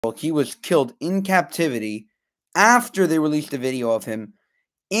he was killed in captivity after they released a video of him,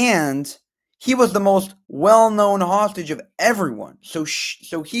 and he was the most well-known hostage of everyone. So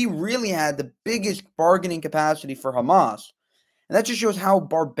he really had the biggest bargaining capacity for Hamas, and that just shows how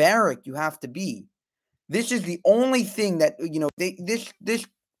barbaric you have to be. This is the only thing that, this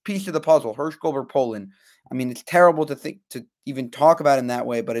piece of the puzzle, Hersh Goldberg Polin. I mean, it's terrible to even talk about him that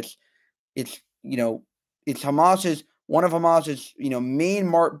way, but it's Hamas's, one of Hamas's,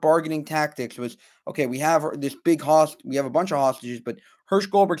 main bargaining tactics was, okay, we have this we have a bunch of hostages, but Hersh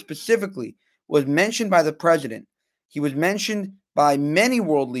Goldberg specifically was mentioned by the president. He was mentioned by many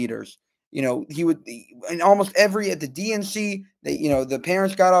world leaders. He would, in almost at the DNC, the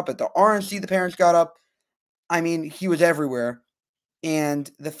parents got up. At the RNC, the parents got up. I mean, he was everywhere.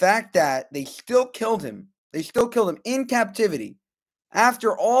 And the fact that they still killed him in captivity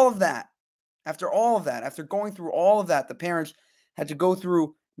after all of that, after going through all of that, the parents had to go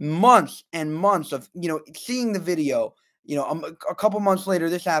through months and months of, seeing the video. A couple months later,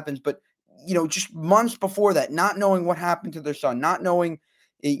 this happens, but, just months before that, not knowing what happened to their son, not knowing,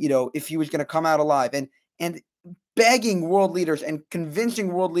 if he was going to come out alive, and begging world leaders and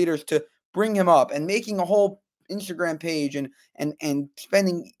convincing world leaders to bring him up, and making a whole Instagram page, and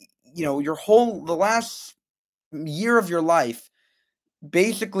spending, the last year of your life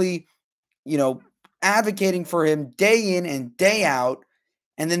basically, advocating for him day in and day out,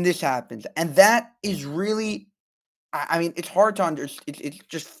 and then this happens. And that is really, I mean, it's hard to understand.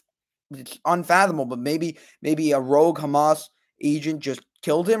 It's unfathomable. Maybe a rogue Hamas agent just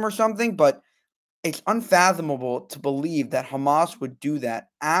killed him or something, but it's unfathomable to believe that Hamas would do that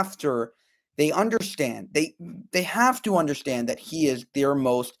after they understand. They have to understand that he is their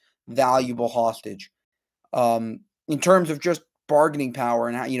most valuable hostage, in terms of just bargaining power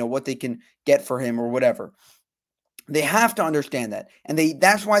and how, what they can get for him or whatever. They have to understand that. And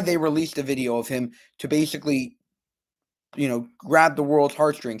that's why they released a video of him to basically, grab the world's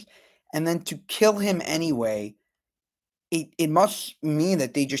heartstrings. And then to kill him anyway, it must mean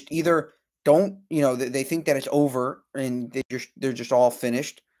that they just either don't, they think that it's over and they're just all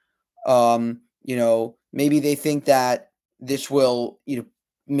finished. Maybe they think that this will,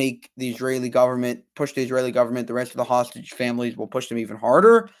 make the Israeli government, push the Israeli government, the rest of the hostage families will push them even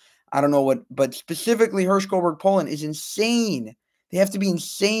harder. I don't know what, but specifically Hersh Goldberg Polin is insane. They have to be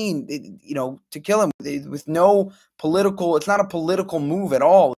insane, to kill him with no political. It's not a political move at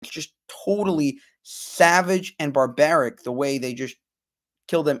all. It's just totally savage and barbaric the way they just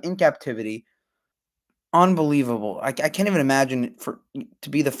killed them in captivity. Unbelievable. I can't even imagine to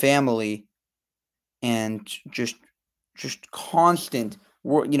be the family and just constant,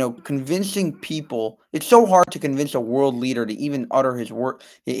 convincing people. It's so hard to convince a world leader to even utter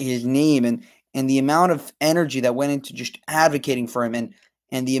his name, and the amount of energy that went into just advocating for him,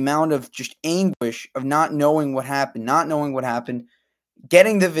 and the amount of just anguish of not knowing what happened,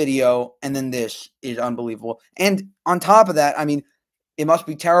 getting the video, and then this is unbelievable. And on top of that, I mean, it must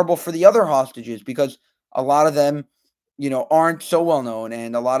be terrible for the other hostages, because a lot of them, aren't so well known,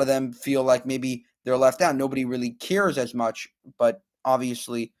 and a lot of them feel like maybe they're left out. Nobody really cares as much, but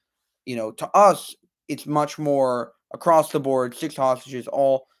obviously, to us, it's much more across the board, 6 hostages,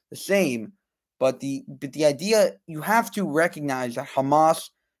 all the same. But the idea, you have to recognize that Hamas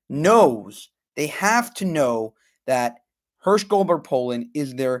knows, they have to know that Hersh Goldberg Polin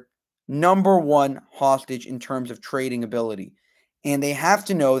is their number one hostage in terms of trading ability. And they have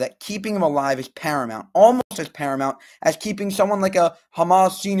to know that keeping him alive is paramount, almost as paramount as keeping someone like a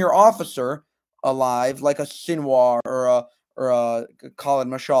Hamas senior officer alive, like a Sinwar or a Khalid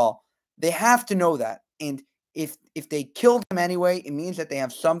Mashal. They have to know that. And if they killed him anyway, it means that they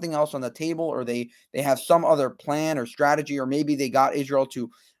have something else on the table, or they have some other plan or strategy, or maybe they got Israel to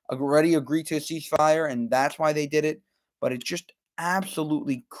already agree to a ceasefire, and that's why they did it. But it's just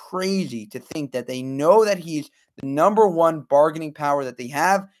absolutely crazy to think that they know that he's the number one bargaining power that they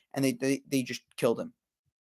have, and they just killed him.